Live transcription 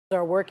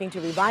Are working to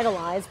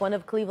revitalize one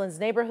of Cleveland's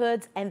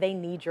neighborhoods, and they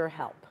need your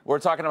help. We're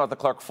talking about the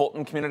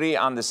Clark-Fulton community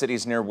on the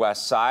city's near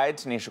west side.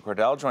 Tanisha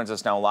Cordell joins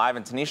us now live.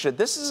 And Tanisha,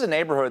 this is a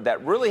neighborhood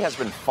that really has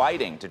been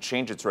fighting to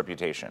change its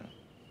reputation.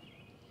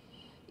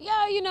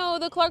 Yeah, you know,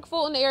 the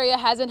Clark-Fulton area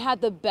hasn't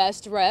had the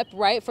best rep,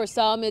 right? For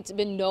some, it's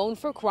been known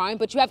for crime,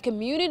 but you have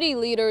community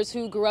leaders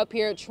who grew up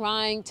here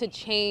trying to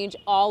change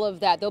all of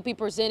that. They'll be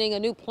presenting a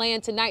new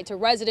plan tonight to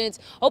residents,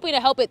 hoping to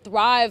help it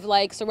thrive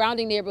like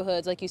surrounding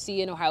neighborhoods like you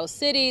see in Ohio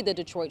City, the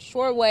Detroit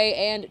Shoreway,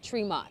 and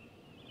Tremont.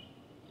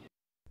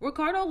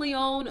 Ricardo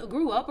Leone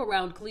grew up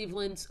around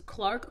Cleveland's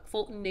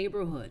Clark-Fulton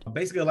neighborhood.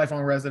 Basically a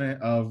lifelong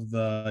resident of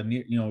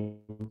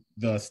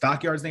the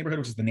Stockyards neighborhood,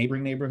 which is the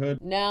neighboring neighborhood.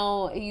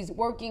 Now he's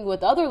working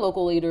with other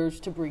local leaders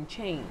to bring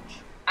change.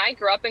 I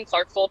grew up in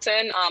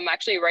Clark-Fulton,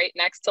 actually right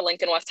next to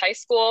Lincoln West High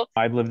School.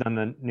 I've lived on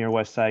the near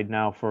west side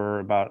now for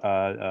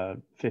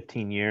about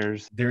 15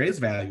 years. There is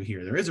value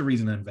here. There is a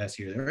reason to invest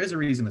here. There is a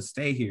reason to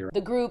stay here.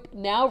 The group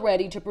now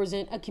ready to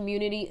present a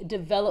community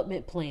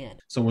development plan.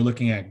 So we're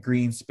looking at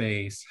green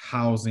space,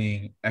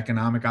 housing,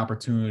 economic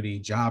opportunity,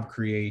 job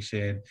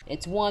creation.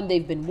 It's one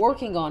they've been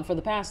working on for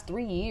the past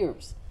 3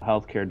 years.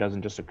 Healthcare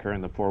doesn't just occur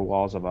in the four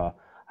walls of a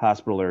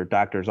hospital or a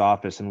doctor's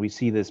office, and we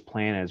see this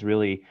plan as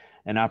really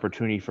an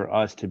opportunity for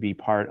us to be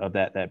part of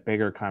that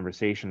bigger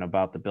conversation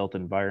about the built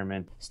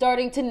environment.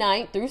 Starting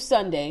tonight through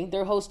Sunday,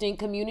 they're hosting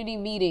community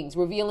meetings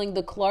revealing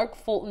the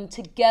Clark-Fulton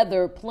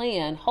Together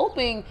plan,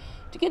 hoping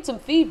to get some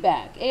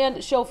feedback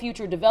and show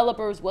future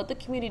developers what the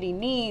community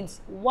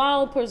needs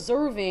while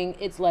preserving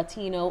its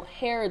Latino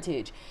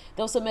heritage.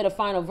 They'll submit a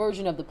final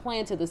version of the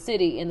plan to the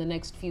city in the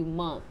next few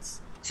months.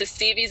 To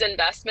see these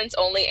investments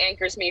only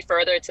anchors me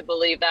further to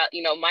believe that,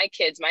 you know, my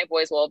kids, my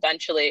boys will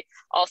eventually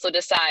also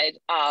decide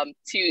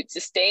to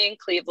stay in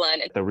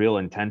Cleveland. The real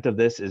intent of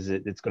this is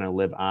it's going to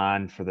live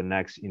on for the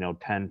next,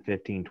 10,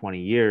 15, 20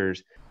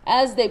 years.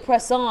 As they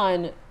press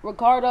on,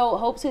 Ricardo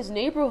hopes his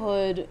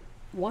neighborhood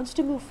wants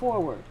to move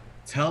forward.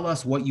 Tell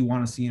us what you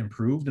want to see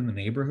improved in the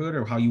neighborhood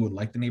or how you would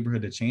like the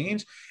neighborhood to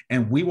change,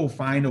 and we will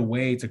find a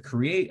way to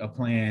create a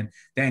plan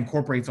that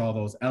incorporates all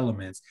those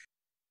elements.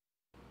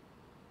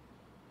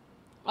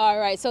 All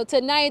right, so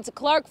tonight's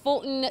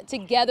Clark-Fulton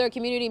Together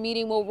community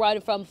meeting will run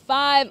from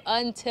 5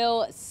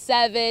 until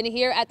 7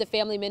 here at the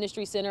Family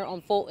Ministry Center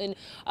on Fulton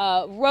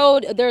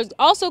Road. There's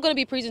also going to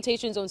be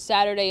presentations on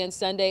Saturday and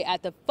Sunday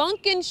at the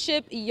Funkin'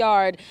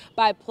 Shipyard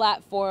by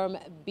Platform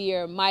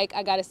Beer. Mike,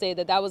 I got to say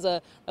that was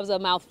a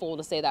mouthful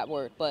to say that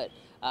word, but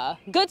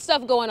good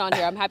stuff going on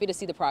here. I'm happy to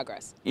see the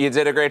progress. You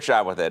did a great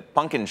job with it.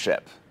 Pumpkin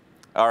Ship.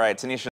 All right, Tanisha.